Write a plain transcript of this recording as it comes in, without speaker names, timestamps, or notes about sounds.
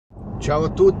Ciao a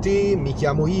tutti, mi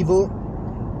chiamo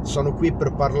Ivo, sono qui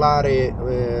per parlare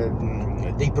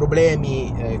dei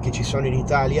problemi che ci sono in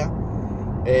Italia.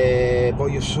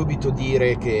 Voglio subito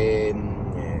dire che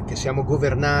siamo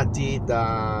governati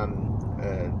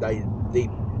dei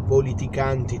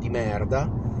politicanti di merda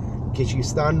che ci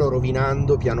stanno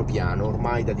rovinando piano piano,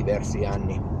 ormai da diversi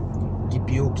anni. Chi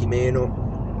più, chi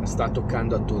meno, sta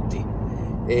toccando a tutti.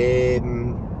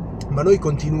 Ma noi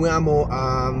continuiamo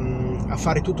a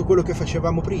fare tutto quello che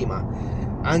facevamo prima,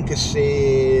 anche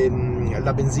se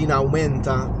la benzina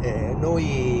aumenta,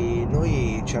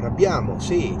 noi ci arrabbiamo,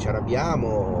 sì, ci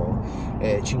arrabbiamo,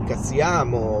 ci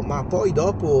incazziamo, ma poi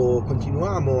dopo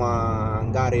continuiamo a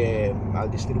andare al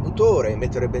distributore,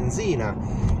 mettere benzina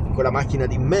in quella macchina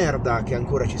di merda che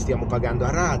ancora ci stiamo pagando a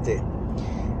rate,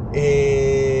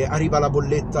 e arriva la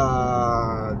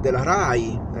bolletta della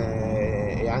Rai,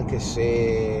 e anche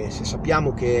se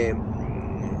sappiamo che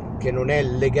non è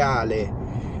legale,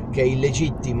 che è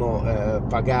illegittimo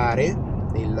pagare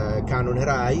il canone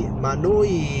Rai, ma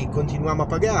noi continuiamo a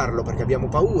pagarlo perché abbiamo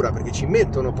paura, perché ci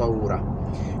mettono paura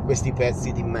questi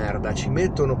pezzi di merda, ci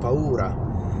mettono paura,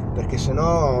 perché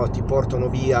sennò ti portano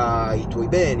via i tuoi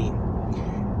beni.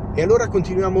 E allora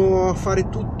continuiamo a fare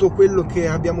tutto quello che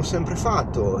abbiamo sempre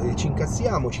fatto e ci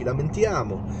incazziamo, ci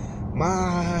lamentiamo,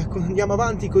 ma andiamo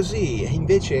avanti così, e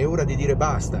invece è ora di dire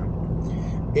basta.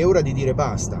 È ora di dire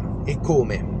basta. E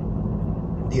come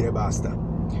dire basta?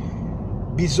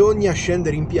 Bisogna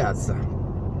scendere in piazza,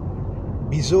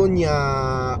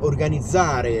 bisogna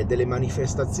organizzare delle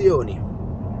manifestazioni.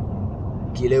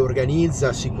 Chi le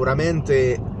organizza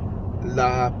sicuramente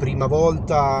la prima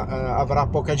volta avrà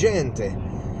poca gente,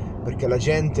 perché la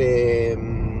gente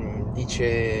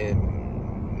dice: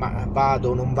 ma vado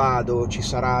o non vado, ci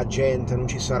sarà gente, non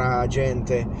ci sarà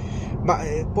gente, ma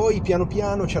poi piano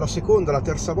piano c'è la seconda, la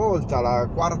terza volta, la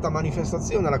quarta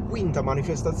manifestazione, la quinta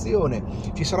manifestazione,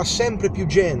 ci sarà sempre più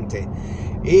gente,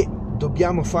 e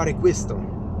dobbiamo fare questo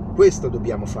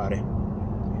dobbiamo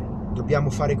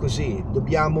fare così,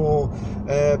 dobbiamo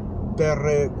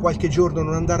per qualche giorno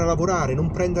non andare a lavorare,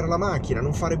 non prendere la macchina,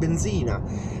 non fare benzina,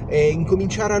 e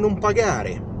incominciare a non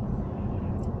pagare,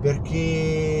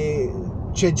 perché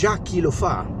c'è già chi lo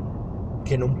fa,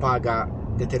 che non paga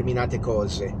determinate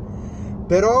cose,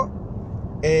 però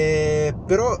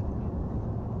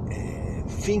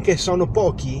finché sono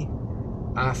pochi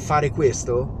a fare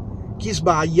questo, chi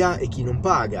sbaglia e chi non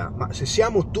paga. Ma se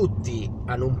siamo tutti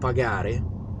a non pagare,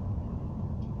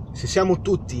 se siamo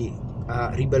tutti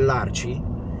a ribellarci,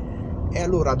 e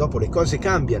allora dopo le cose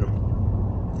cambiano,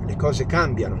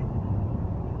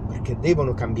 perché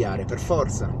devono cambiare per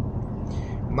forza.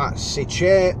 Ma se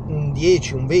c'è un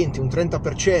 10, un 20, un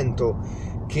 30%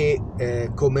 che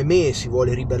come me si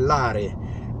vuole ribellare,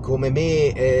 come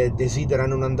me desidera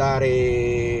non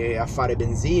andare a fare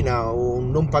benzina o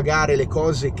non pagare le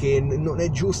cose che non è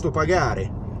giusto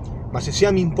pagare, ma se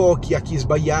siamo in pochi a chi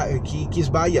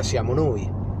sbaglia siamo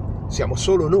noi, siamo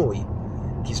solo noi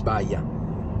chi sbaglia,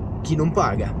 chi non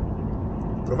paga.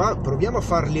 Proviamo a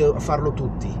farlo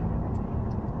tutti,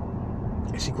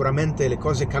 e sicuramente le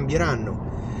cose cambieranno,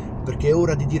 perché è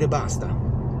ora di dire basta.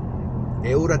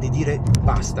 È ora di dire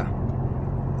basta.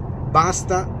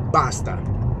 Basta.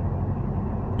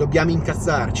 Dobbiamo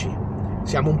incazzarci.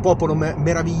 Siamo un popolo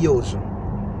meraviglioso.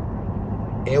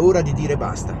 È ora di dire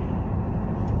basta.